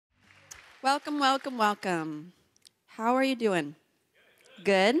Welcome, welcome, welcome. How are you doing?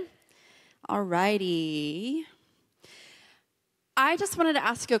 Good? All righty. I just wanted to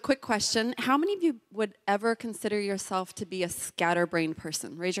ask you a quick question. How many of you would ever consider yourself to be a scatterbrained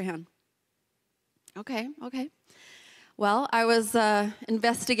person? Raise your hand. Okay. Well, I was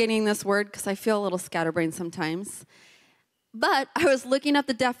investigating this word because I feel a little scatterbrained sometimes. But I was looking at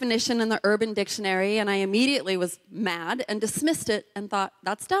the definition in the Urban Dictionary, and I immediately was mad and dismissed it and thought,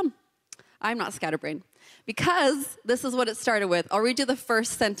 that's dumb. I'm not scatterbrained. Because this is what it started with. I'll read you the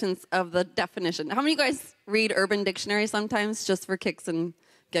first sentence of the definition. How many of you guys read Urban Dictionary sometimes just for kicks and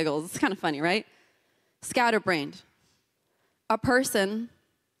giggles? It's kind of funny, right? Scatterbrained. A person,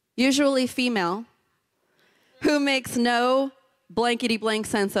 usually female, who makes no blankety-blank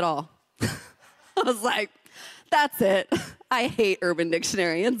sense at all. I was like, that's it. I hate Urban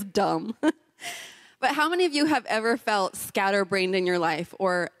Dictionary. It's dumb. But how many of you have ever felt scatterbrained in your life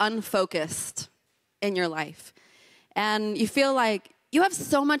or unfocused in your life? And you feel like you have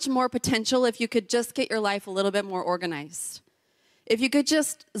so much more potential if you could just get your life a little bit more organized. If you could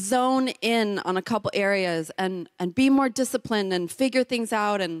just zone in on a couple areas and be more disciplined and figure things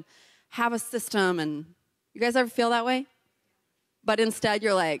out and have a system. And you guys ever feel that way? But instead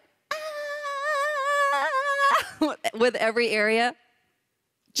you're like, with every area?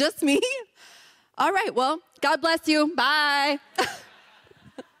 Just me? All right, well, God bless you. Bye.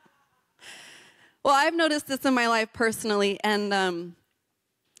 Well, I've noticed this in my life personally, and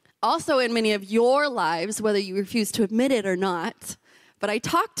also in many of your lives, whether you refuse to admit it or not. But I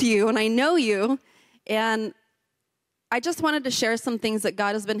talk to you, and I know you, and I just wanted to share some things that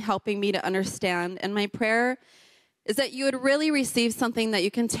God has been helping me to understand. And my prayer is that you would really receive something that you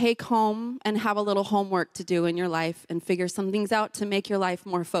can take home and have a little homework to do in your life and figure some things out to make your life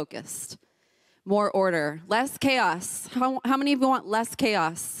more focused, more order, less chaos. How many of you want less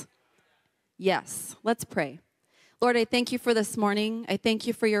chaos? Yes. Let's pray. Lord, I thank you for this morning. I thank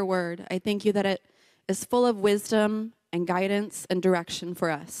you for your word. I thank you that it is full of wisdom and guidance and direction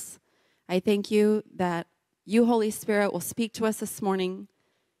for us. I thank you that you, Holy Spirit, will speak to us this morning,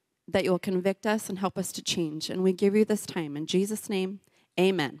 that you'll convict us and help us to change. And we give you this time. In Jesus' name,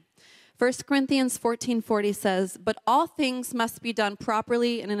 amen. 1 Corinthians 14:40 says, "But all things must be done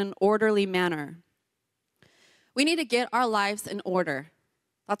properly and in an orderly manner." We need to get our lives in order.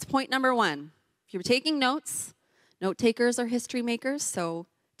 That's point number one. If you're taking notes, note takers are history makers, so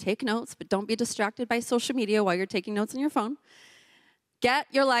take notes, but don't be distracted by social media while you're taking notes on your phone. Get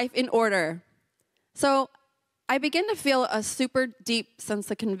your life in order. So I began to feel a super deep sense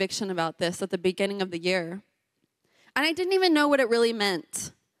of conviction about this at the beginning of the year. And I didn't even know what it really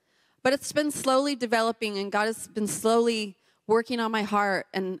meant. But it's been slowly developing, and God has been slowly working on my heart,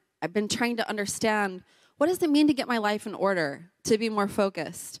 and I've been trying to understand, what does it mean to get my life in order, to be more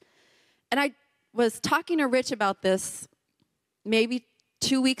focused? And I was talking to Rich about this maybe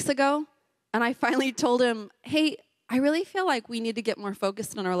 2 weeks ago, and I finally told him, hey, I really feel like we need to get more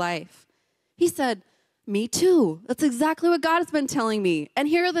focused in our life. He said, me too. That's exactly what God has been telling me. And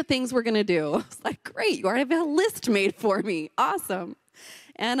here are the things we're going to do. I was like, great, you already have a list made for me. Awesome.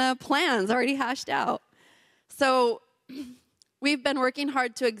 And plans already hashed out. So we've been working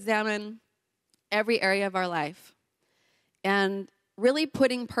hard to examine every area of our life and really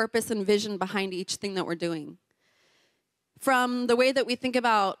putting purpose and vision behind each thing that we're doing. From the way that we think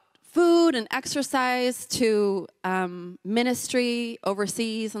about food and exercise to ministry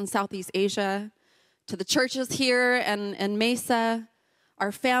overseas in Southeast Asia, to the churches here and Mesa,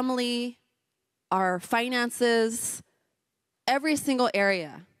 our family, our finances, every single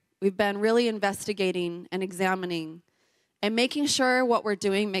area. We've been really investigating and examining and making sure what we're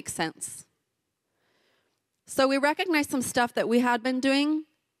doing makes sense. So we recognize some stuff that we had been doing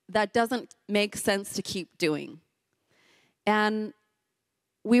that doesn't make sense to keep doing. And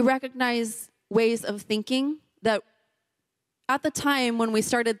we recognize ways of thinking that at the time when we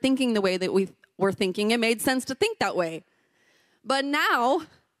started thinking the way that we were thinking, it made sense to think that way. But now,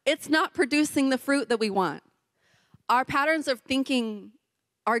 it's not producing the fruit that we want. Our patterns of thinking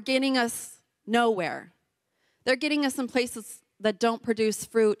are getting us nowhere. They're getting us in places that don't produce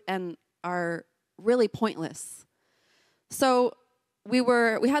fruit and are really pointless. So we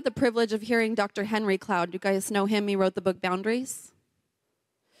had the privilege of hearing Dr. Henry Cloud. You guys know him? He wrote the book Boundaries.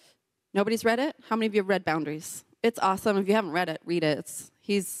 Nobody's read it? How many of you have read Boundaries? It's awesome. If you haven't read it, read it.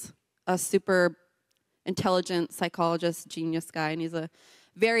 He's a super intelligent psychologist, genius guy, and he's a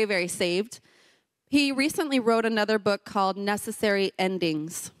very, very saved. He recently wrote another book called Necessary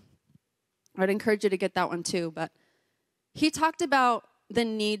Endings. I'd encourage you to get that one too. But he talked about the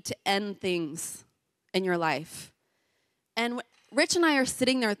need to end things in your life. And Rich and I are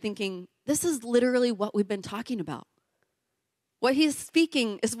sitting there thinking, this is literally what we've been talking about. What he's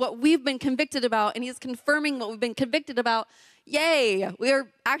speaking is what we've been convicted about, and he's confirming what we've been convicted about. Yay, we are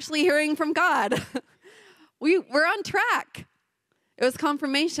actually hearing from God. We're on track. It was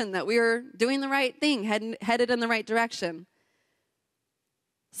confirmation that we were doing the right thing, headed in the right direction.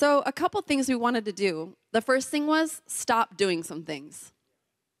 So a couple things we wanted to do. The first thing was stop doing some things.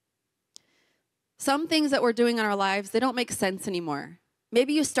 Some things that we're doing in our lives, they don't make sense anymore.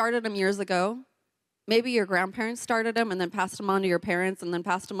 Maybe you started them years ago. Maybe your grandparents started them and then passed them on to your parents and then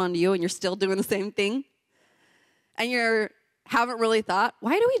passed them on to you, and you're still doing the same thing. And you haven't really thought,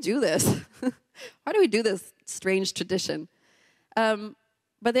 why do we do this? Why do we do this strange tradition? But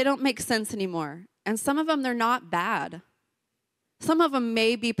they don't make sense anymore. And some of them, they're not bad. Some of them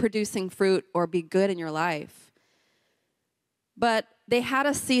may be producing fruit or be good in your life. But they had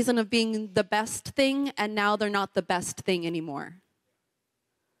a season of being the best thing, and now they're not the best thing anymore.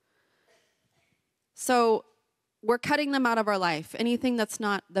 So we're cutting them out of our life, anything that's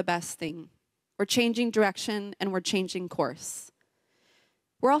not the best thing. We're changing direction, and we're changing course.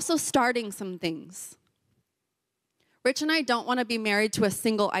 We're also starting some things. Rich and I don't want to be married to a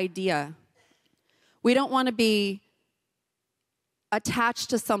single idea. We don't want to be attached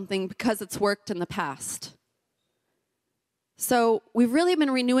to something because it's worked in the past. So we've really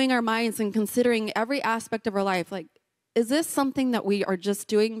been renewing our minds and considering every aspect of our life. Like, is this something that we are just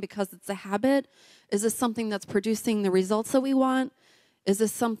doing because it's a habit? Is this something that's producing the results that we want? Is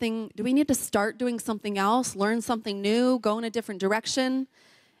this something, do we need to start doing something else, learn something new, go in a different direction?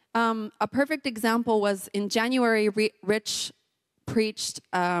 A perfect example was in January, Rich preached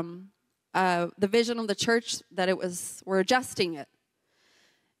the vision of the church that we're adjusting it.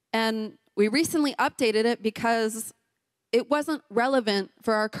 And we recently updated it because it wasn't relevant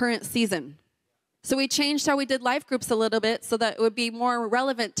for our current season. So we changed how we did life groups a little bit so that it would be more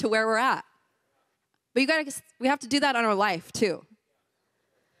relevant to where we're at. But we have to do that on our life too.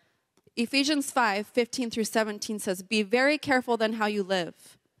 Ephesians 5:15-17 says, "Be very careful then how you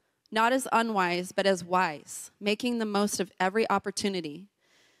live, not as unwise, but as wise, making the most of every opportunity.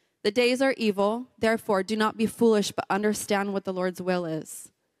 The days are evil, therefore do not be foolish, but understand what the Lord's will is."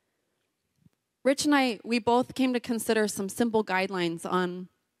 Rich and I, we both came to consider some simple guidelines on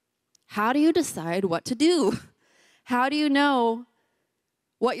how do you decide what to do? How do you know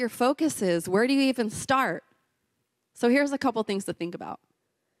what your focus is? Where do you even start? So here's a couple things to think about.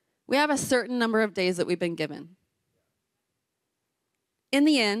 We have a certain number of days that we've been given. In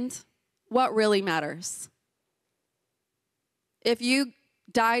the end, what really matters? If you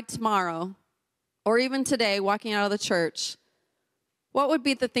died tomorrow, or even today, walking out of the church, what would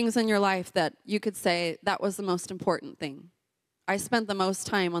be the things in your life that you could say, that was the most important thing? I spent the most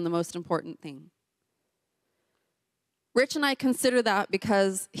time on the most important thing. Rich and I consider that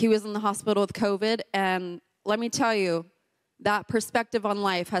because he was in the hospital with COVID, and let me tell you, that perspective on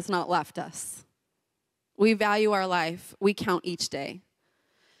life has not left us. We value our life. We count each day.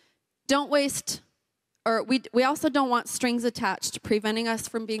 Don't waste, or we also don't want strings attached, preventing us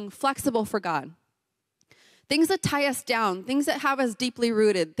from being flexible for God. Things that tie us down, things that have us deeply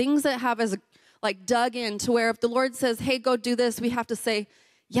rooted, things that have us like dug in to where if the Lord says, hey, go do this, we have to say,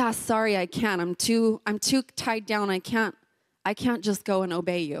 yeah, sorry, I can't. I'm too tied down. I can't just go and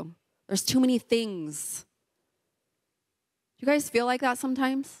obey you. There's too many things. You guys feel like that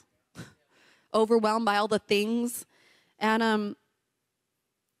sometimes? Overwhelmed by all the things? And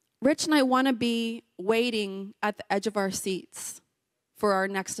Rich and I want to be waiting at the edge of our seats for our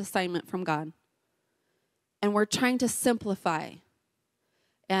next assignment from God. And we're trying to simplify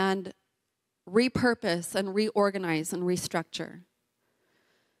and repurpose and reorganize and restructure.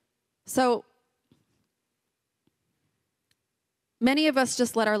 So many of us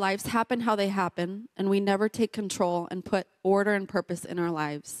just let our lives happen how they happen, and we never take control and put order and purpose in our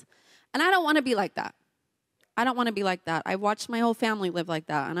lives. And I don't want to be like that. I don't want to be like that. I've watched my whole family live like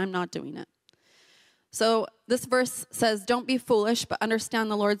that, and I'm not doing it. So this verse says, don't be foolish, but understand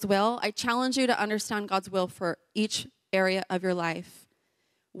the Lord's will. I challenge you to understand God's will for each area of your life.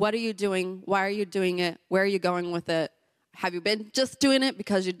 What are you doing? Why are you doing it? Where are you going with it? Have you been just doing it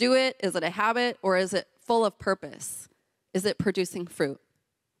because you do it? Is it a habit, or is it full of purpose? Is it producing fruit?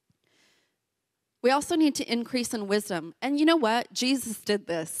 We also need to increase in wisdom. And you know what? Jesus did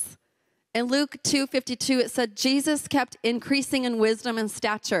this. In Luke 2:52, it said, Jesus kept increasing in wisdom and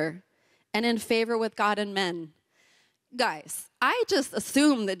stature and in favor with God and men. Guys, I just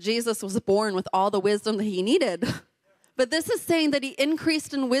assumed that Jesus was born with all the wisdom that he needed. But this is saying that he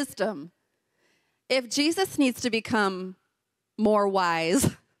increased in wisdom. If Jesus needs to become more wise,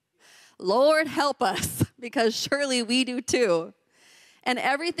 Lord help us, because surely we do too. And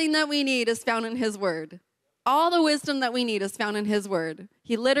everything that we need is found in his word. All the wisdom that we need is found in his word.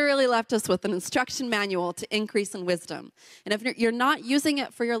 He literally left us with an instruction manual to increase in wisdom. And if you're not using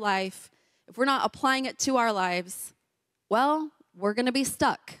it for your life, if we're not applying it to our lives, well, we're going to be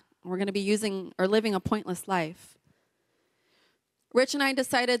stuck. We're going to be using or living a pointless life. Rich and I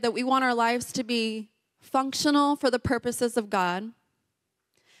decided that we want our lives to be functional for the purposes of God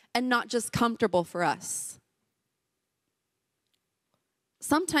and not just comfortable for us.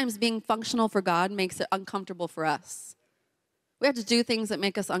 Sometimes being functional for God makes it uncomfortable for us. We have to do things that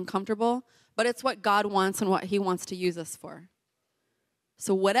make us uncomfortable, but it's what God wants and what he wants to use us for.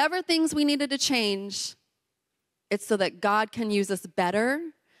 So whatever things we needed to change, it's so that God can use us better,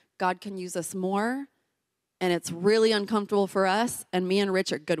 God can use us more, and it's really uncomfortable for us, and me and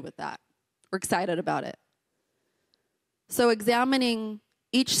Rich are good with that. We're excited about it. So examining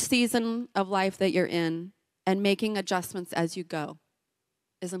each season of life that you're in and making adjustments as you go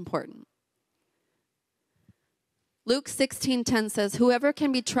is important. Luke 16:10 says, "Whoever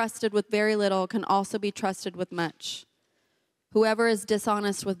can be trusted with very little can also be trusted with much. Whoever is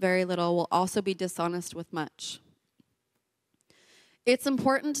dishonest with very little will also be dishonest with much." It's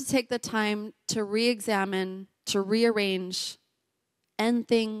important to take the time to re-examine, to rearrange, end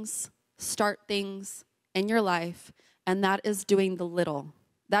things, start things in your life, and that is doing the little.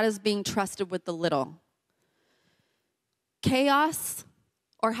 That is being trusted with the little. Chaos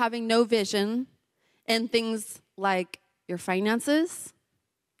or having no vision in things like your finances,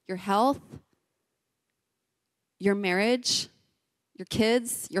 your health, your marriage, your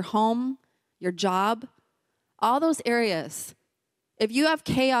kids, your home, your job, all those areas. If you have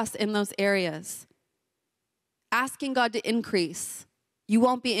chaos in those areas, asking God to increase, you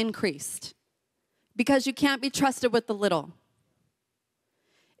won't be increased because you can't be trusted with the little.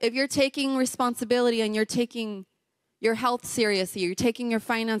 If you're taking responsibility and you're taking your health seriously, you're taking your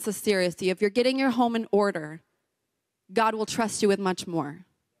finances seriously, if you're getting your home in order, God will trust you with much more.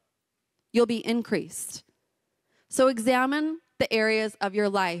 You'll be increased. So examine the areas of your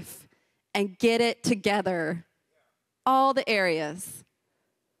life and get it together. All the areas.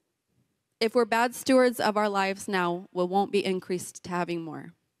 If we're bad stewards of our lives now, we won't be increased to having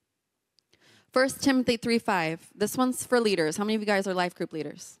more. 1 Timothy 3:5. This one's for leaders. How many of you guys are life group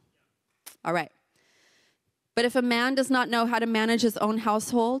leaders? All right. "But if a man does not know how to manage his own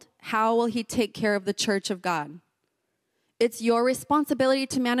household, how will he take care of the church of God?" It's your responsibility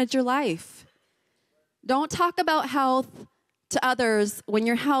to manage your life. Don't talk about health to others when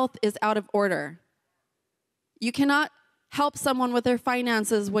your health is out of order. You cannot help someone with their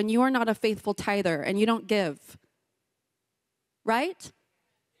finances when you are not a faithful tither and you don't give. Right?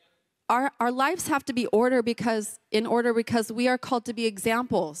 Our lives have to be in order because we are called to be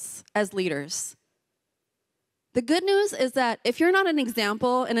examples as leaders. The good news is that if you're not an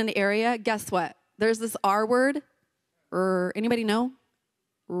example in an area, guess what? There's this R word. Anybody know?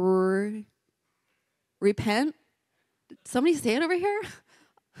 Repent? Did somebody say it over here?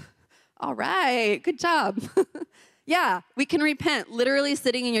 All right, good job. Yeah, we can repent. Literally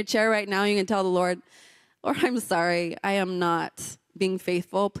sitting in your chair right now, you can tell the Lord, "Lord, I'm sorry. I am not being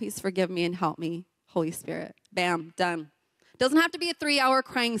faithful. Please forgive me and help me, Holy Spirit." Bam, done. Doesn't have to be a 3-hour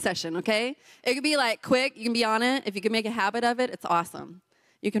crying session, okay? It could be like quick. You can be on it. If you can make a habit of it, it's awesome.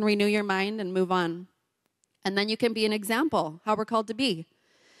 You can renew your mind and move on. And then you can be an example, how we're called to be.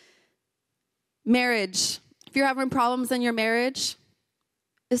 Marriage. If you're having problems in your marriage,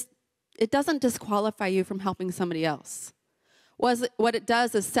 it doesn't disqualify you from helping somebody else. What it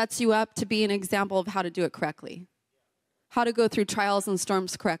does is sets you up to be an example of how to do it correctly, how to go through trials and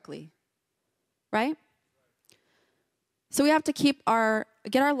storms correctly, right? So we have to get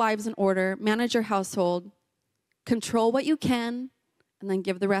our lives in order, manage your household, control what you can, and then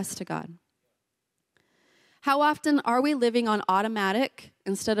give the rest to God. How often are we living on automatic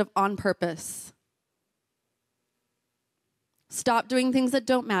instead of on purpose? Stop doing things that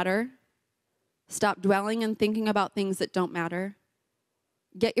don't matter. Stop dwelling and thinking about things that don't matter.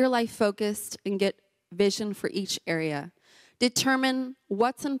 Get your life focused and get vision for each area. Determine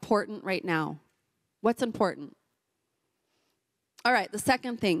what's important right now. What's important? All right, the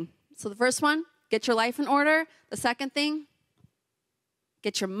second thing. So the first one, get your life in order. The second thing,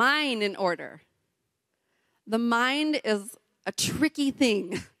 get your mind in order. The mind is a tricky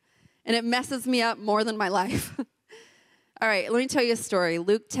thing, and it messes me up more than my life. All right, let me tell you a story.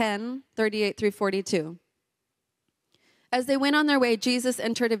 Luke 10:38 through 42. As they went on their way, Jesus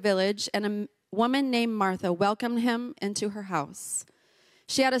entered a village, and a woman named Martha welcomed him into her house.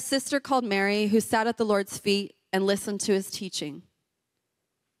 She had a sister called Mary who sat at the Lord's feet and listened to his teaching.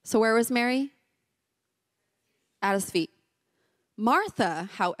 So where was Mary? At his feet. Martha,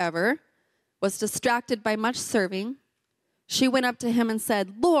 however, was distracted by much serving. She went up to him and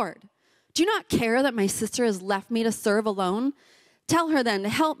said, Lord, do you not care that my sister has left me to serve alone? Tell her then to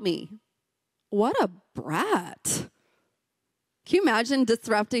help me. What a brat. Can you imagine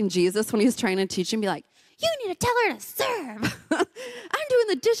disrupting Jesus when he's trying to teach him? Be like, you need to tell her to serve. I'm doing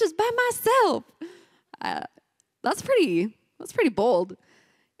the dishes by myself. That's pretty bold.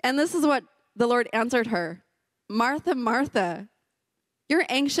 And this is what the Lord answered her. Martha, Martha, you're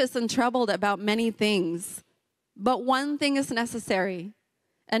anxious and troubled about many things, but one thing is necessary,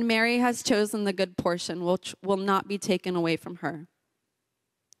 and Mary has chosen the good portion, which will not be taken away from her.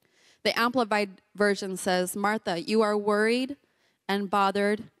 The Amplified Version says, Martha, you are worried and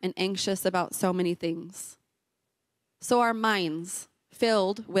bothered and anxious about so many things. So our minds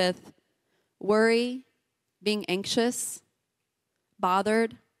filled with worry, being anxious,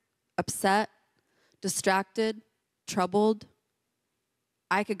 bothered, upset, distracted, troubled.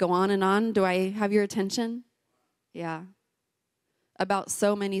 I could go on and on. Do I have your attention? Yeah. About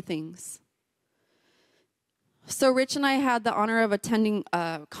so many things. So Rich and I had the honor of attending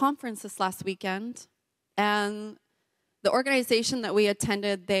a conference this last weekend, and the organization that we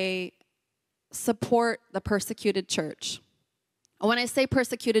attended, they support the persecuted church. And when I say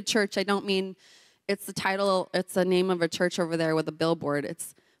persecuted church, I don't mean it's the title, it's the name of a church over there with a billboard.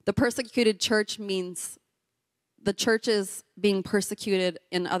 It's the persecuted church means the church is being persecuted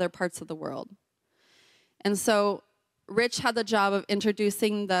in other parts of the world. And so Rich had the job of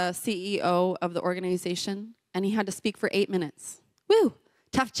introducing the CEO of the organization, and he had to speak for 8 minutes. Woo,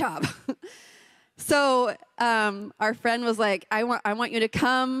 tough job. So our friend was like, I want you to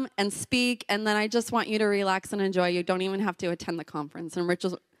come and speak, and then I just want you to relax and enjoy. You don't even have to attend the conference. And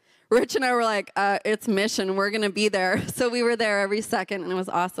Rich and I were like, it's mission. We're going to be there. So we were there every second, and it was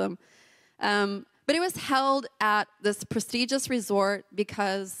awesome. But it was held at this prestigious resort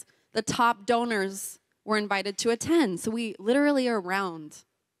because the top donors were invited to attend. So we literally are around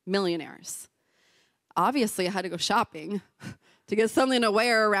millionaires. Obviously, I had to go shopping to get something to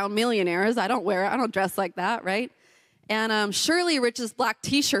wear around millionaires. I don't dress like that, right? And surely Rich's black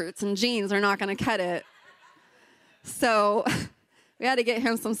t-shirts and jeans are not going to cut it. So we had to get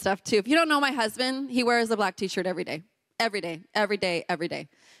him some stuff too. If you don't know my husband, he wears a black t-shirt every day. Every day, every day, every day.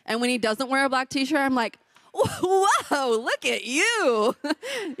 And when he doesn't wear a black t-shirt, I'm like, whoa, look at you.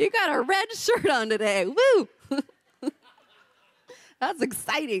 You got a red shirt on today. Woo. That's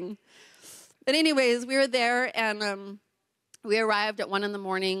exciting. But anyways, we were there, and we arrived at 1 in the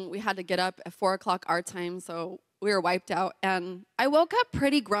morning. We had to get up at 4 o'clock our time, so we were wiped out. And I woke up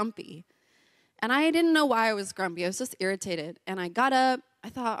pretty grumpy. And I didn't know why I was grumpy. I was just irritated. And I got up. I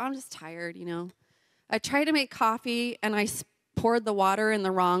thought, I'm just tired, you know. I tried to make coffee, and I poured the water in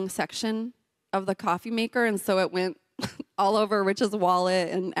the wrong section of the coffee maker, and so it went all over Rich's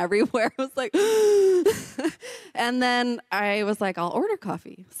wallet and everywhere. I was like, and then I was like, I'll order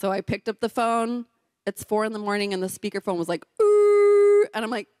coffee. So I picked up the phone. It's 4 in the morning, and the speakerphone was like, ooh, and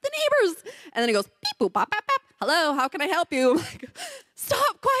I'm like, the neighbors. And then it goes, beep, boop, bop, bop, bop. Hello, how can I help you? I'm like,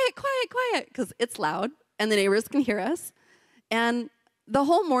 stop, quiet, quiet, quiet, because it's loud, and the neighbors can hear us. And the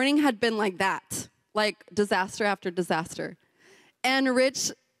whole morning had been like that, like disaster after disaster. And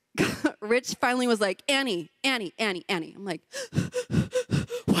Rich finally was like, Annie. I'm like,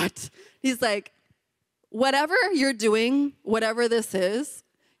 what? He's like, whatever you're doing, whatever this is,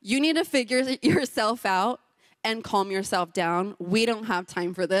 you need to figure yourself out and calm yourself down. We don't have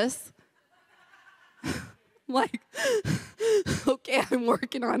time for this. I'm like, okay, I'm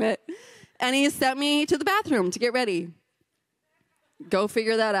working on it. And he sent me to the bathroom to get ready. Go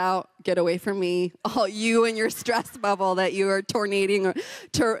figure that out. Get away from me. All you and your stress bubble that you are tornadoing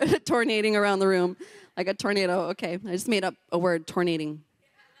around the room like a tornado. Okay, I just made up a word, tornadoing.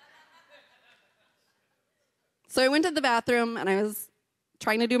 So I went to the bathroom, and I was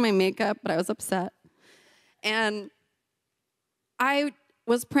trying to do my makeup, but I was upset. And I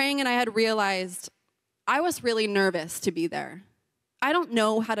was praying, and I had realized I was really nervous to be there. I don't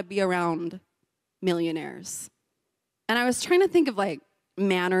know how to be around millionaires. And I was trying to think of, like,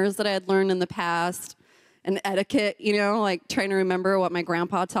 manners that I had learned in the past and etiquette, you know, like trying to remember what my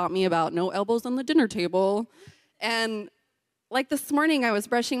grandpa taught me about no elbows on the dinner table. And, like, this morning I was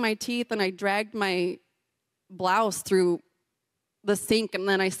brushing my teeth, and I dragged my blouse through the sink, and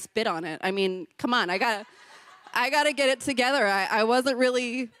then I spit on it. I mean, come on, I gotta get it together.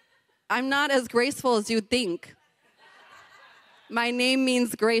 I'm not as graceful as you'd think. My name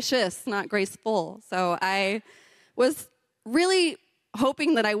means gracious, not graceful. So I was really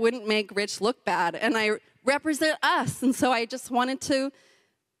hoping that I wouldn't make Rich look bad, and I represent us, and so I just wanted to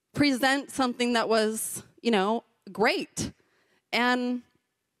present something that was, you know, great. And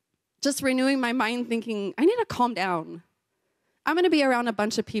just renewing my mind thinking, I need to calm down. I'm going to be around a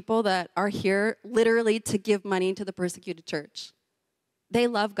bunch of people that are here literally to give money to the persecuted church. They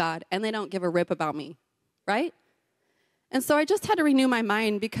love God, and they don't give a rip about me, right? And so I just had to renew my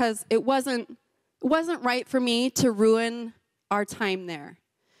mind because it wasn't right for me to ruin our time there.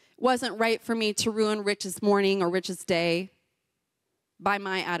 It wasn't right for me to ruin Rich's morning or Rich's day by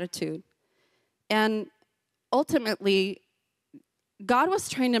my attitude. And ultimately, God was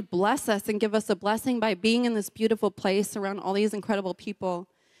trying to bless us and give us a blessing by being in this beautiful place around all these incredible people.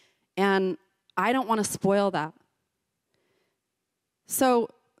 And I don't want to spoil that. So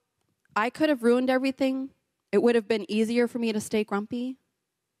I could have ruined everything. It would have been easier for me to stay grumpy,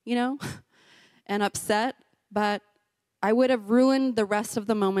 and upset. But I would have ruined the rest of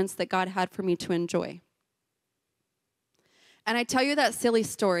the moments that God had for me to enjoy. And I tell you that silly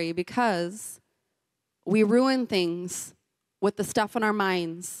story because we ruin things with the stuff in our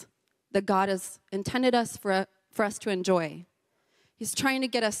minds that God has intended us for us to enjoy. He's trying to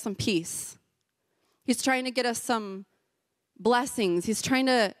get us some peace. He's trying to get us some blessings. He's trying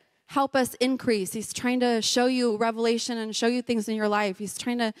to help us increase. He's trying to show you revelation and show you things in your life. He's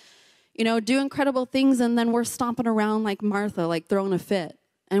trying to, do incredible things, and then we're stomping around like Martha, like throwing a fit.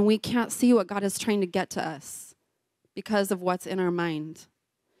 And we can't see what God is trying to get to us because of what's in our mind.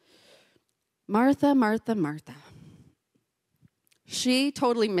 Martha, Martha, Martha. She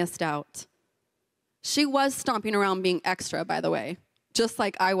totally missed out. She was stomping around being extra, by the way, just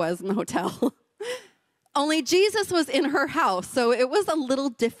like I was in the hotel. Only Jesus was in her house, so it was a little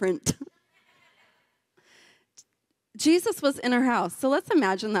different. Jesus was in her house. So let's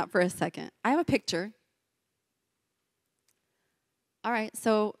imagine that for a second. I have a picture. All right,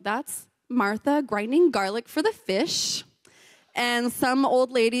 so that's Martha grinding garlic for the fish. And some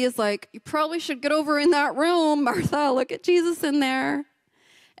old lady is like, you probably should get over in that room, Martha. Look at Jesus in there.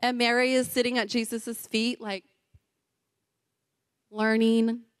 And Mary is sitting at Jesus' feet, like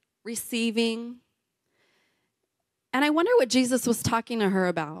learning, receiving. And I wonder what Jesus was talking to her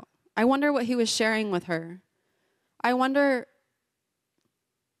about. I wonder what he was sharing with her. I wonder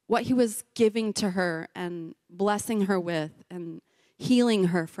what he was giving to her and blessing her with and healing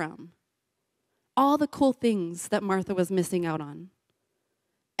her from. All the cool things that Martha was missing out on.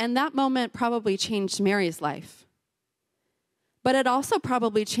 And that moment probably changed Mary's life. But it also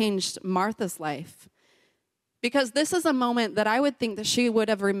probably changed Martha's life. Because this is a moment that I would think that she would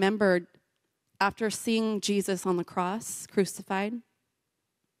have remembered after seeing Jesus on the cross, crucified.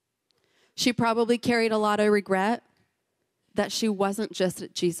 She probably carried a lot of regret that she wasn't just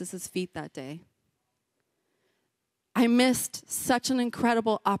at Jesus' feet that day. I missed such an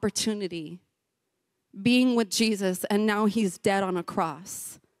incredible opportunity being with Jesus, and now he's dead on a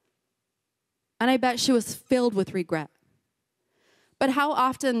cross. And I bet she was filled with regret. But how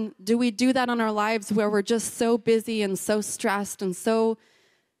often do we do that in our lives where we're just so busy and so stressed and so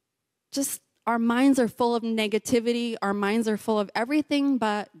just our minds are full of negativity, our minds are full of everything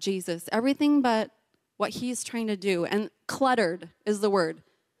but Jesus, everything but what he's trying to do. And cluttered is the word.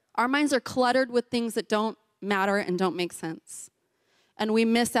 Our minds are cluttered with things that don't matter and don't make sense. And we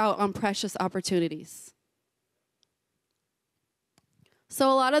miss out on precious opportunities.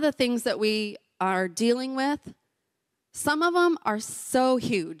 So a lot of the things that we are dealing with, some of them are so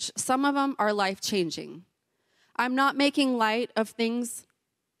huge. Some of them are life-changing. I'm not making light of things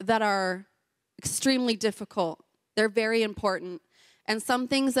that are extremely difficult. They're very important. And some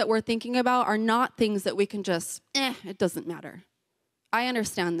things that we're thinking about are not things that we can just, it doesn't matter. I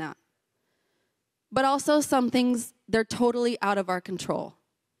understand that. But also some things, they're totally out of our control.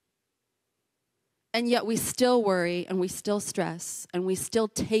 And yet we still worry and we still stress and we still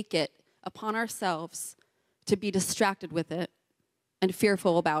take it upon ourselves to be distracted with it and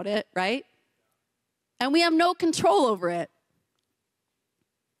fearful about it, right? And we have no control over it.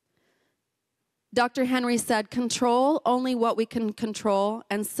 Dr. Henry said, control only what we can control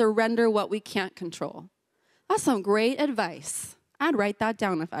and surrender what we can't control. That's some great advice. I'd write that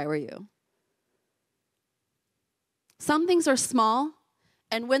down if I were you. Some things are small,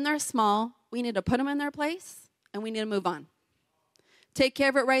 and when they're small, we need to put them in their place, and we need to move on. Take care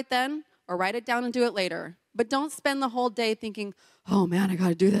of it right then, or write it down and do it later. But don't spend the whole day thinking, oh man, I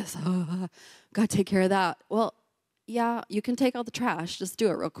gotta do this. Gotta take care of that. Well, yeah, you can take out the trash. Just do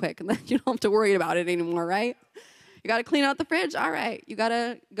it real quick, and then you don't have to worry about it anymore, right? You gotta clean out the fridge. All right. You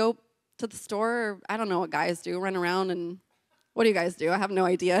gotta go to the store, or I don't know what guys do, run around and what do you guys do? I have no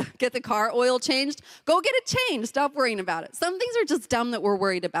idea. Get the car oil changed. Go get it changed. Stop worrying about it. Some things are just dumb that we're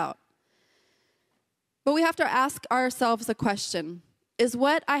worried about. But we have to ask ourselves a question. Is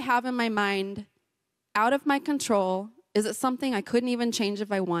what I have in my mind out of my control Is it something I couldn't even change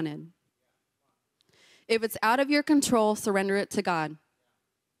if I wanted? If it's out of your control, surrender it to God.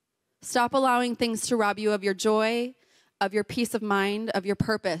 Stop allowing things to rob you of your joy, of your peace of mind, of your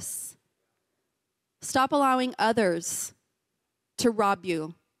purpose. Stop allowing others to rob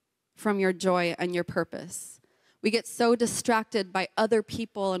you from your joy and your purpose. We get so distracted by other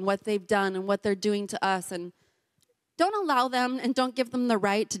people and what they've done and what they're doing to us. And don't allow them and don't give them the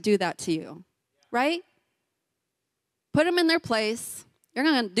right to do that to you, right? Put them in their place. You're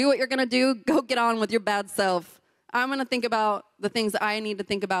going to do what you're going to do. Go get on with your bad self. I'm going to think about the things that I need to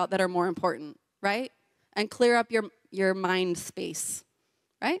think about that are more important, right? And clear up your mind space,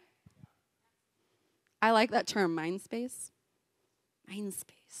 right? I like that term, mind space. Mind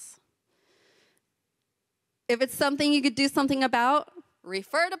space. If it's something you could do something about,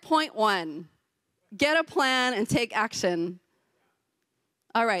 refer to point 1. Get a plan and take action.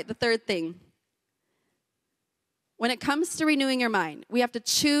 All right, the third thing. When it comes to renewing your mind, we have to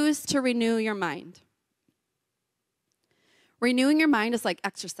choose to renew your mind. Renewing your mind is like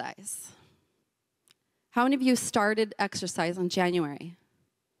exercise. How many of you started exercise in January?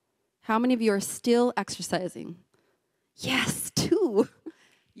 How many of you are still exercising? Yes, 2.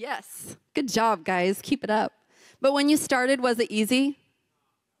 Yes. Good job, guys. Keep it up. But when you started, was it easy?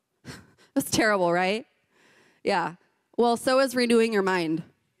 It was terrible, right? Yeah. Well, so is renewing your mind.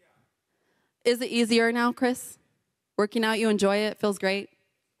 Is it easier now, Chris? Working out, you enjoy it, feels great?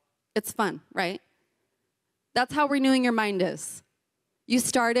 It's fun, right? That's how renewing your mind is. You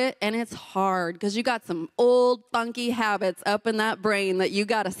start it, and it's hard because you got some old, funky habits up in that brain that you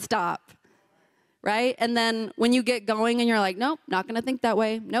got to stop, right? And then when you get going and you're like, nope, not going to think that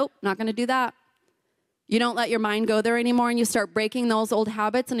way. Nope, not going to do that. You don't let your mind go there anymore, and you start breaking those old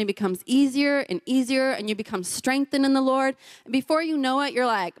habits, and it becomes easier and easier, and you become strengthened in the Lord. And before you know it, you're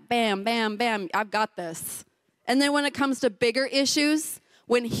like, bam, bam, bam, I've got this. And then when it comes to bigger issues,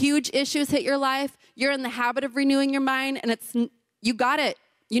 when huge issues hit your life, you're in the habit of renewing your mind, and you got it.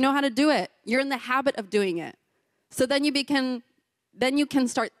 You know how to do it. You're in the habit of doing it. So then you can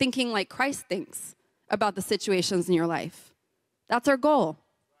start thinking like Christ thinks about the situations in your life. That's our goal.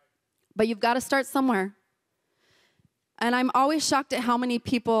 But you've got to start somewhere. And I'm always shocked at how many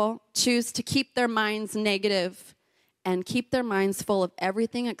people choose to keep their minds negative and keep their minds full of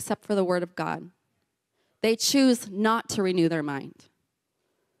everything except for the Word of God. They choose not to renew their mind.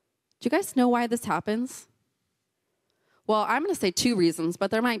 Do you guys know why this happens? Well, I'm going to say 2 reasons, but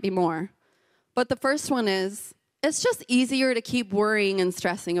there might be more. But the first one is, it's just easier to keep worrying and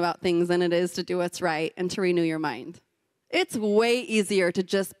stressing about things than it is to do what's right and to renew your mind. It's way easier to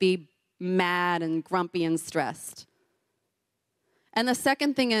just be mad and grumpy and stressed. And the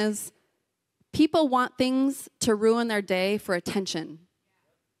second thing is, people want things to ruin their day for attention.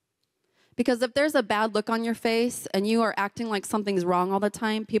 Because if there's a bad look on your face and you are acting like something's wrong all the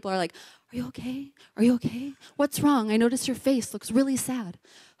time, people are like, are you okay? Are you okay? What's wrong? I noticed your face looks really sad.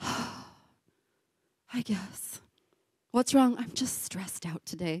 I guess. What's wrong? I'm just stressed out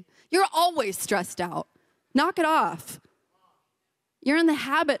today. You're always stressed out. Knock it off. You're in the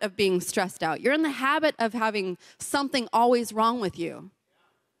habit of being stressed out. You're in the habit of having something always wrong with you.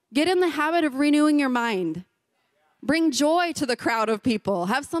 Get in the habit of renewing your mind. Bring joy to the crowd of people.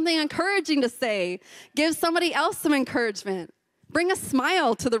 Have something encouraging to say. Give somebody else some encouragement. Bring a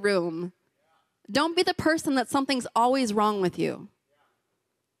smile to the room. Don't be the person that something's always wrong with you.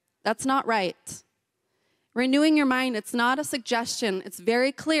 That's not right. Renewing your mind, it's not a suggestion. It's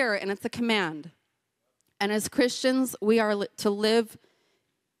very clear, and it's a command. And as Christians, we are to live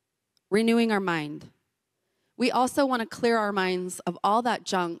renewing our mind. We also want to clear our minds of all that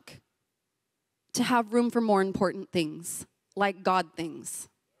junk to have room for more important things, like God things.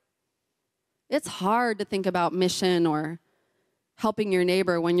 It's hard to think about mission or helping your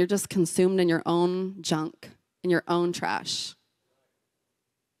neighbor when you're just consumed in your own junk, in your own trash.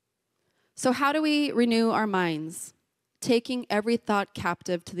 So how do we renew our minds? Taking every thought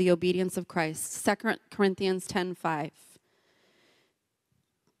captive to the obedience of Christ. 2 Corinthians 10:5.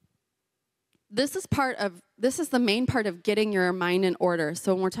 This is the main part of getting your mind in order.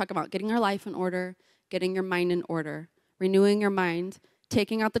 So when we're talking about getting your life in order, getting your mind in order, renewing your mind,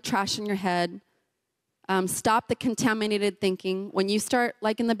 taking out the trash in your head, stop the contaminated thinking. When you start,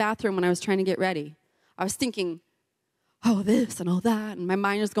 like in the bathroom when I was trying to get ready, I was thinking, oh, this and all that, and my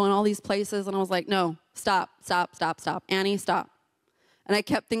mind was going all these places, and I was like, no, stop. Annie, stop. And I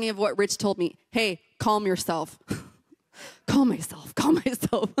kept thinking of what Rich told me. Hey, calm yourself. Calm myself.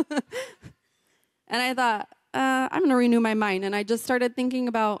 And I thought, I'm going to renew my mind. And I just started thinking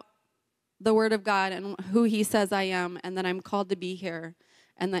about the Word of God and who He says I am, and that I'm called to be here,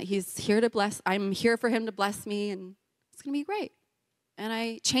 and that He's here to bless. I'm here for Him to bless me, and It's going to be great. And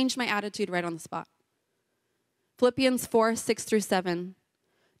I changed my attitude right on the spot. Philippians 4:6-7.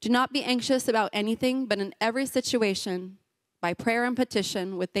 Do not be anxious about anything, but in every situation, by prayer and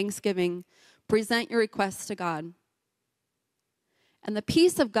petition, with thanksgiving, present your requests to God. And the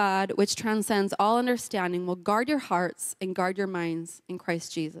peace of God, which transcends all understanding, will guard your hearts and guard your minds in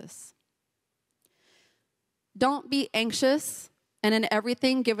Christ Jesus. Don't be anxious, and in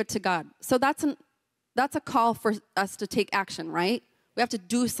everything, give it to God. So that's a call for us to take action, right? We have to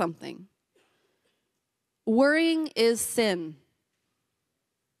do something. Worrying is sin.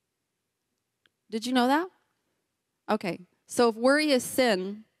 Did you know that? Okay. So if worry is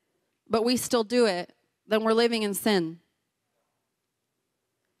sin, but we still do it, then we're living in sin.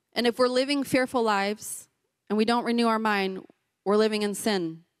 And if we're living fearful lives and we don't renew our mind, we're living in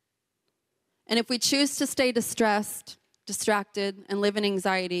sin. And if we choose to stay distressed, distracted, and live in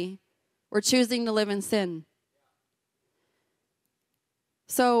anxiety, we're choosing to live in sin.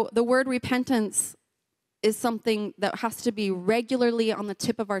 So the word repentance is something that has to be regularly on the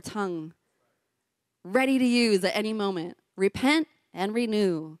tip of our tongue, ready to use at any moment. Repent and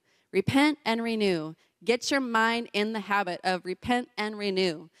renew. Repent and renew. Get your mind in the habit of repent and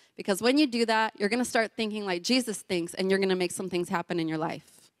renew. Because when you do that, you're going to start thinking like Jesus thinks, and you're going to make some things happen in your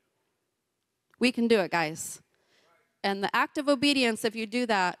life. We can do it, guys. And the act of obedience, if you do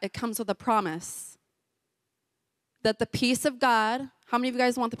that, it comes with a promise that the peace of God, how many of you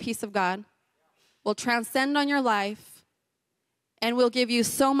guys want the peace of God, will transcend on your life and will give you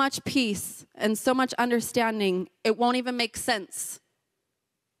so much peace and so much understanding, it won't even make sense.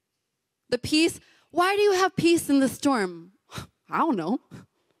 The peace, why do you have peace in the storm? I don't know.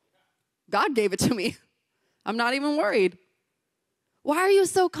 God gave it to me. I'm not even worried. Why are you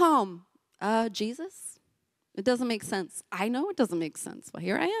so calm? Jesus? It doesn't make sense. I know it doesn't make sense, but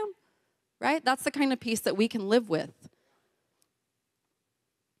here I am, right? That's the kind of peace that we can live with.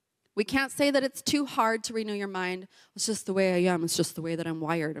 We can't say that it's too hard to renew your mind. It's just the way I am. It's just the way that I'm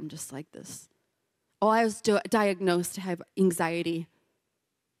wired. I'm just like this. Oh, I was diagnosed to have anxiety.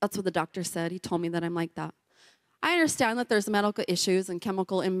 That's what the doctor said. He told me that I'm like that. I understand that there's medical issues and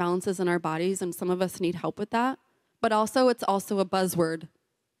chemical imbalances in our bodies, and some of us need help with that. But also, it's also a buzzword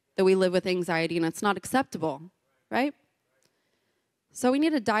that we live with anxiety, and it's not acceptable, right? So we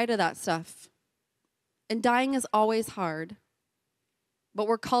need to die to that stuff. And dying is always hard, but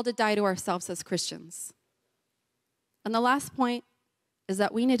we're called to die to ourselves as Christians. And the last point is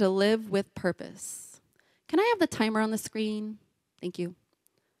that we need to live with purpose. Can I have the timer on the screen? Thank you.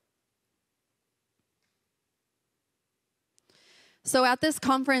 So at this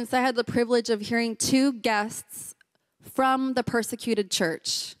conference, I had the privilege of hearing two guests from the persecuted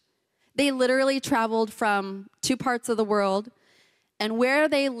church. They literally traveled from two parts of the world, and where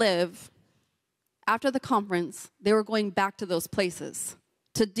they live, after the conference, they were going back to those places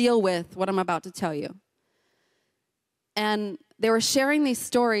to deal with what I'm about to tell you. And they were sharing these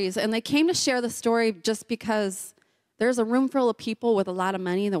stories, and they came to share the story just because there's a room full of people with a lot of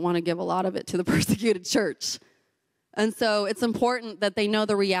money that want to give a lot of it to the persecuted church. And so it's important that they know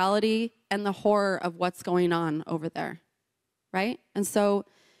the reality and the horror of what's going on over there, right? And so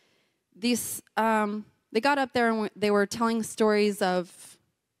these, they got up there and they were telling stories of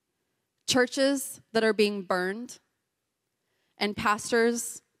churches that are being burned and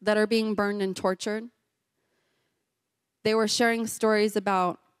pastors that are being burned and tortured. They were sharing stories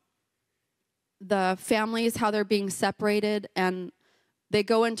about the families, how they're being separated, and they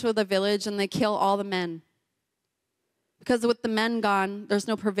go into the village and they kill all the men. Because with the men gone, there's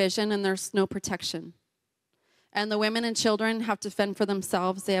no provision and there's no protection. And the women and children have to fend for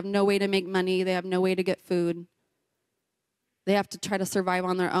themselves. They have no way to make money. They have no way to get food. They have to try to survive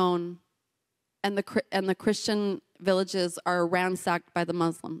on their own. And the Christian villages are ransacked by the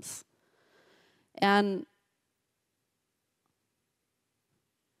Muslims. And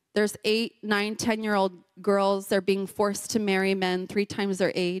there's 8, 9, 10-year-old girls. They're being forced to marry men 3 times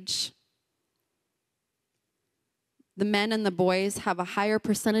their age. The men and the boys have a higher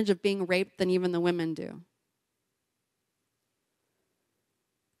percentage of being raped than even the women do.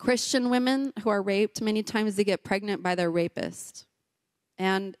 Christian women who are raped, many times they get pregnant by their rapist.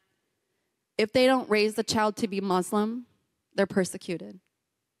 And if they don't raise the child to be Muslim, they're persecuted.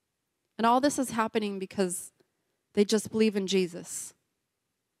 And all this is happening because they just believe in Jesus.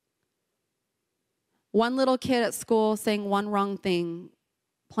 One little kid at school saying one wrong thing,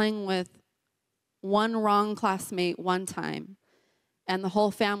 playing with one wrong classmate one time, and the whole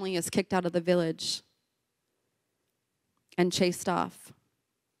family is kicked out of the village and chased off.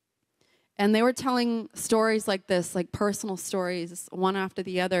 And they were telling stories like this, like personal stories, one after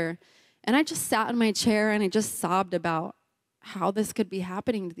the other. And I just sat in my chair and I just sobbed about how this could be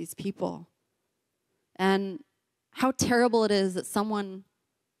happening to these people. And how terrible it is that someone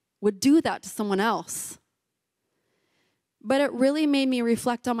would do that to someone else. But it really made me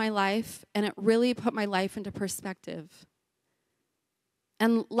reflect on my life, and it really put my life into perspective.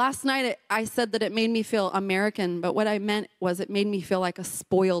 And last night I said that it made me feel American, but what I meant was it made me feel like a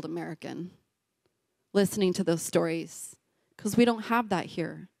spoiled American listening to those stories, because we don't have that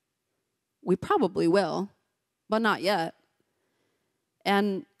here. We probably will, but not yet.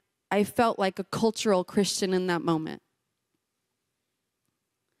 And I felt like a cultural Christian in that moment.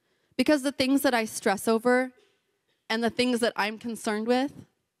 Because the things that I stress over and the things that I'm concerned with,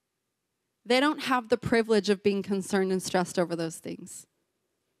 they don't have the privilege of being concerned and stressed over those things.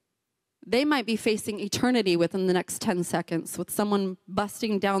 They might be facing eternity within the next 10 seconds with someone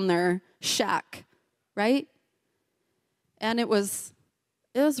busting down their shack, right? And it was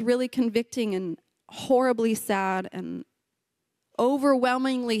really convicting and horribly sad and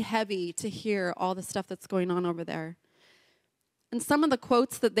overwhelmingly heavy to hear all the stuff that's going on over there. And some of the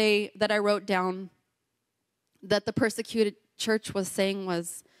quotes that I wrote down that the persecuted church was saying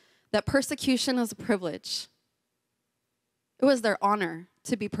was that persecution is a privilege. It was their honor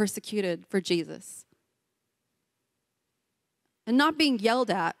to be persecuted for Jesus. And not being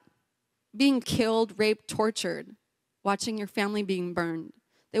yelled at, being killed, raped, tortured, watching your family being burned.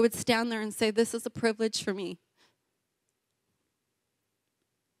 They would stand there and say, "This is a privilege for me."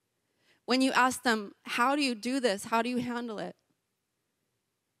 When you ask them, "How do you do this? How do you handle it?"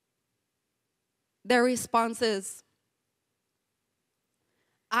 Their response is,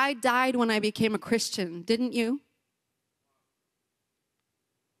 "I died when I became a Christian, didn't you?"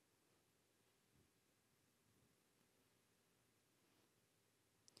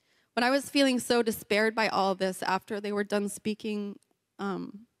 When I was feeling so despaired by all of this after they were done speaking,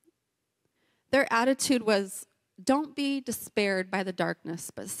 their attitude was, "Don't be despaired by the darkness,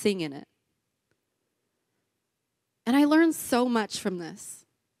 but sing in it." And I learned so much from this.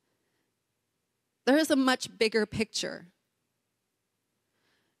 There is a much bigger picture.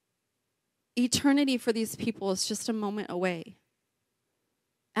 Eternity for these people is just a moment away.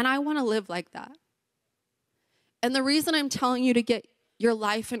 And I want to live like that. And the reason I'm telling you to get your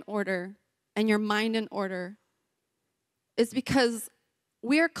life in order and your mind in order is because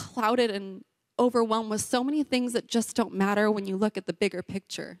we are clouded and overwhelmed with so many things that just don't matter when you look at the bigger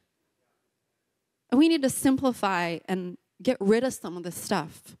picture. And we need to simplify and get rid of some of this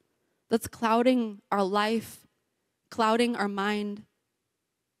stuff that's clouding our life, clouding our mind,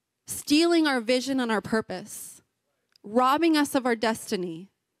 stealing our vision and our purpose, robbing us of our destiny.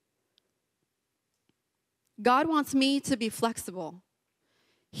 God wants me to be flexible.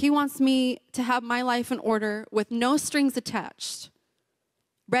 He wants me to have my life in order with no strings attached,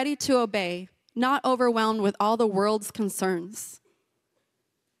 ready to obey, not overwhelmed with all the world's concerns.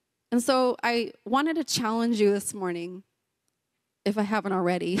 And so I wanted to challenge you this morning, if I haven't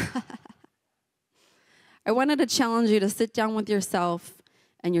already. I wanted to challenge you to sit down with yourself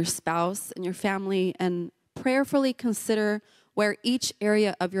and your spouse and your family and prayerfully consider where each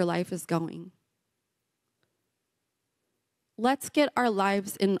area of your life is going. Let's get our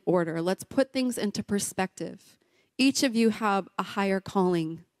lives in order. Let's put things into perspective. Each of you have a higher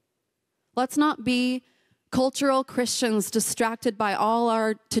calling. Let's not be cultural Christians distracted by all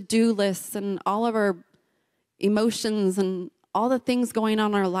our to-do lists and all of our emotions and all the things going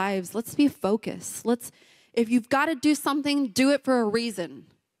on in our lives. Let's be focused. If you've got to do something, do it for a reason.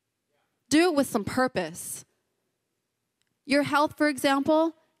 Do it with some purpose. Your health, for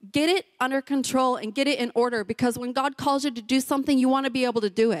example, get it under control and get it in order, because when God calls you to do something, you want to be able to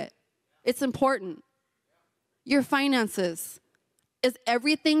do it. It's important. Your finances. Is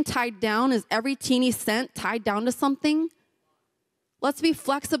everything tied down? Is every teeny cent tied down to something? Let's be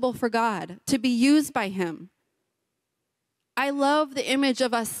flexible for God, to be used by Him. I love the image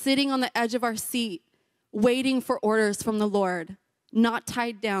of us sitting on the edge of our seat, waiting for orders from the Lord, not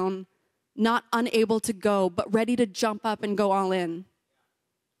tied down, not unable to go, but ready to jump up and go all in.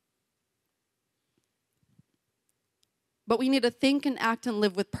 But we need to think and act and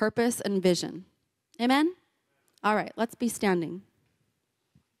live with purpose and vision. Amen? All right, let's be standing.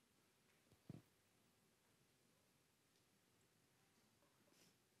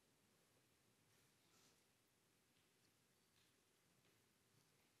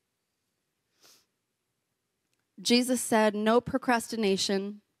 Jesus said, no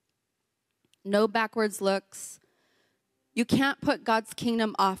procrastination, no backwards looks. You can't put God's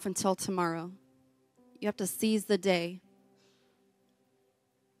kingdom off until tomorrow. You have to seize the day.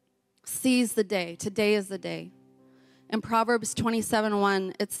 Seize the day. Today is the day. In Proverbs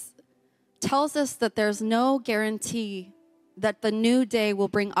 27:1, tells us that there's no guarantee that the new day will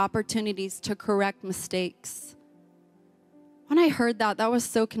bring opportunities to correct mistakes. When I heard that, that was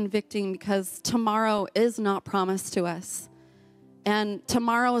so convicting because tomorrow is not promised to us. And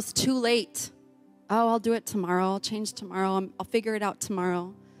tomorrow is too late. Oh, I'll do it tomorrow. I'll change tomorrow. I'll figure it out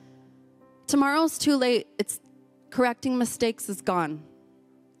tomorrow. Tomorrow's too late. It's correcting mistakes is gone.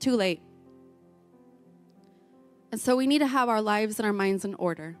 Too late. And so we need to have our lives and our minds in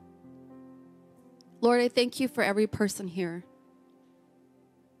order. Lord, I thank you for every person here.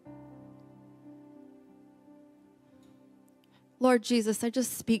 Lord Jesus, I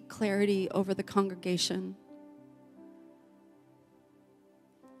just speak clarity over the congregation.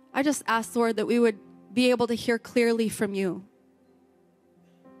 I just ask, Lord, that we would be able to hear clearly from you.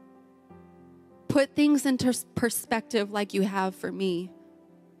 Put things into perspective like you have for me.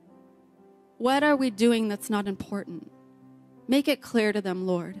 What are we doing that's not important? Make it clear to them,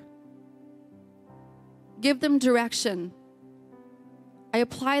 Lord. Give them direction. I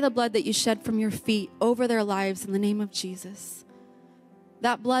apply the blood that you shed from your feet over their lives in the name of Jesus.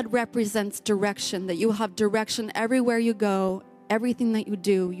 That blood represents direction, that you will have direction everywhere you go, everything that you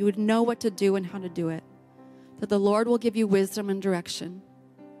do. You would know what to do and how to do it. That the Lord will give you wisdom and direction.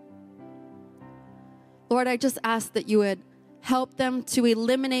 Lord, I just ask that you would help them to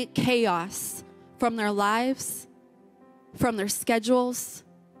eliminate chaos from their lives, from their schedules,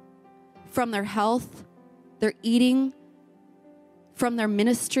 from their health, their eating, from their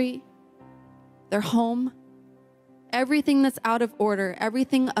ministry, their home. Everything that's out of order,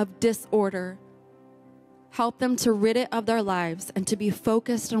 everything of disorder, help them to rid it of their lives and to be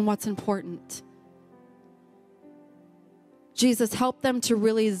focused on what's important. Jesus, help them to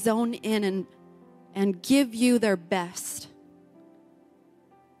really zone in and give you their best.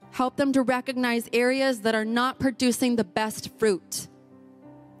 Help them to recognize areas that are not producing the best fruit.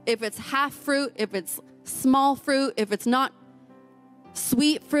 If it's half fruit, if it's small fruit, if it's not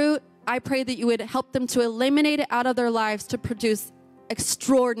sweet fruit, I pray that you would help them to eliminate it out of their lives to produce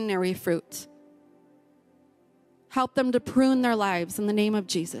extraordinary fruit. Help them to prune their lives in the name of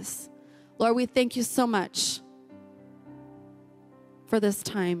Jesus. Lord, we thank you so much for this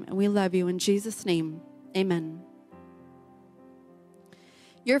time, and we love you in Jesus' name. Amen.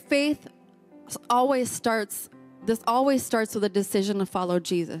 Your faith always starts with a decision to follow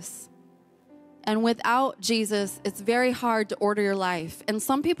Jesus. And without Jesus, it's very hard to order your life. And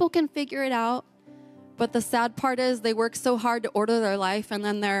some people can figure it out, but the sad part is they work so hard to order their life and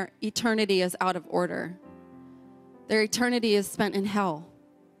then their eternity is out of order. Their eternity is spent in hell.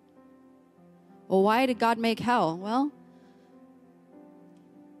 Well, why did God make hell? Well,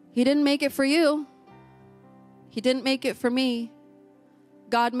 He didn't make it for you. He didn't make it for me.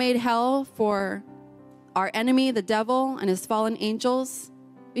 God made hell for our enemy, the devil, and his fallen angels.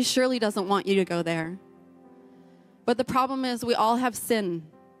 He surely doesn't want you to go there. But the problem is we all have sin.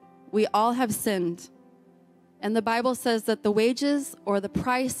 We all have sinned. And the Bible says that the wages or the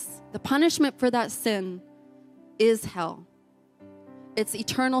price, the punishment for that sin is hell. It's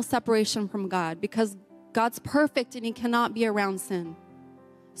eternal separation from God because God's perfect and he cannot be around sin.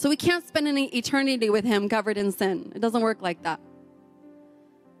 So we can't spend any eternity with him covered in sin. It doesn't work like that.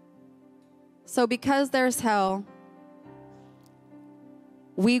 So because there's hell,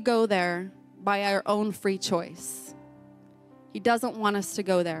 we go there by our own free choice. He doesn't want us to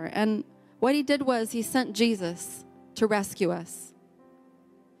go there. And what he did was he sent Jesus to rescue us.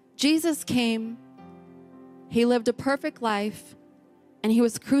 Jesus came, he lived a perfect life, and he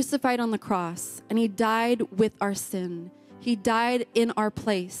was crucified on the cross, and he died with our sin. He died in our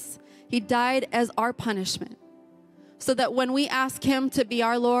place. He died as our punishment. So that when we ask him to be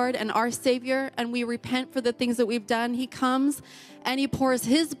our Lord and our Savior and we repent for the things that we've done, he comes and he pours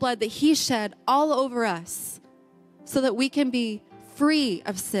his blood that he shed all over us so that we can be free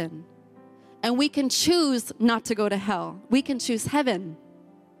of sin. And we can choose not to go to hell. We can choose heaven.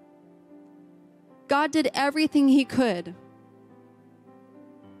 God did everything he could,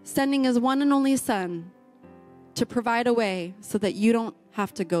 sending his one and only Son to provide a way so that you don't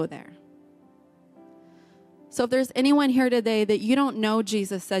have to go there. So if there's anyone here today that you don't know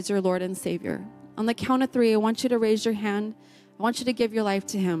Jesus as your Lord and Savior, on the count of 3, I want you to raise your hand. I want you to give your life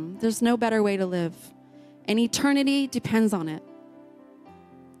to him. There's no better way to live. And eternity depends on it.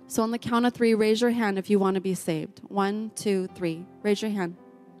 So on the count of 3, raise your hand if you want to be saved. 1, 2, 3. Raise your hand.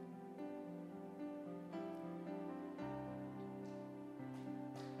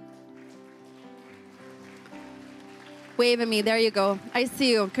 Wave at me. There you go. I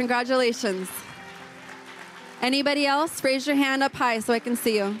see you. Congratulations. Anybody else? Raise your hand up high so I can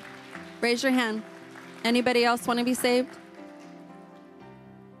see you. Raise your hand. Anybody else want to be saved?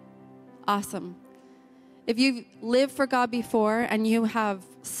 Awesome. If you've lived for God before and you have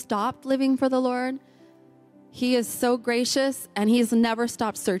stopped living for the Lord, He is so gracious and He's never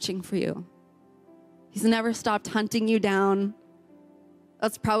stopped searching for you. He's never stopped hunting you down.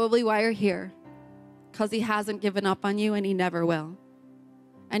 That's probably why you're here, because He hasn't given up on you and He never will.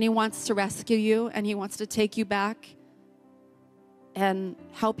 And He wants to rescue you and He wants to take you back and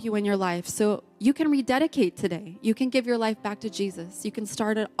help you in your life. So you can rededicate today. You can give your life back to Jesus. You can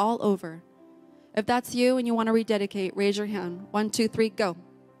start it all over. If that's you and you want to rededicate, raise your hand. 1, 2, 3, go.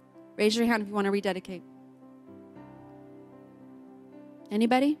 Raise your hand if you want to rededicate.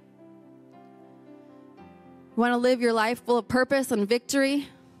 Anybody? You want to live your life full of purpose and victory?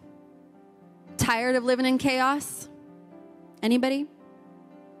 Tired of living in chaos? Anybody?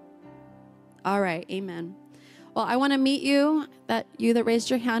 All right, amen. Well, I want to meet you that raised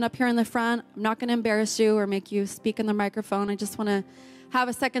your hand up here in the front. I'm not going to embarrass you or make you speak in the microphone. I just want to have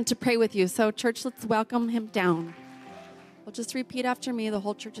a second to pray with you. So, church, let's welcome him down. Well, just repeat after me. The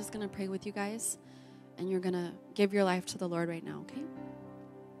whole church is going to pray with you guys, and you're going to give your life to the Lord right now, okay?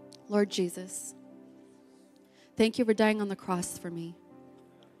 Lord Jesus, thank you for dying on the cross for me.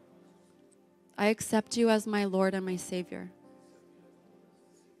 I accept you as my Lord and my Savior.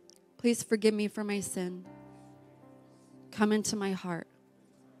 Please forgive me for my sin. Come into my heart.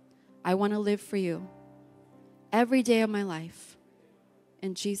 I want to live for you every day of my life.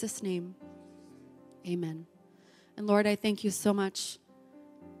 In Jesus' name, amen. And Lord, I thank you so much.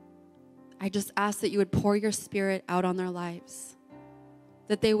 I just ask that you would pour your Spirit out on their lives,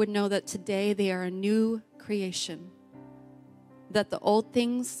 that they would know that today they are a new creation, that the old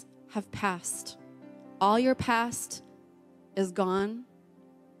things have passed. All your past is gone,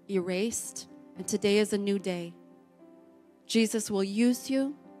 erased, and today is a new day. Jesus will use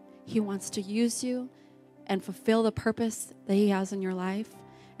you. He wants to use you and fulfill the purpose that He has in your life.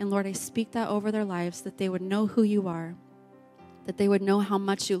 And Lord, I speak that over their lives, that they would know who you are, that they would know how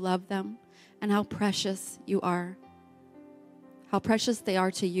much you love them and how precious you are, how precious they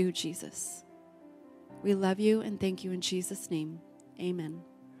are to you, Jesus. We love you and thank you in Jesus' name. Amen.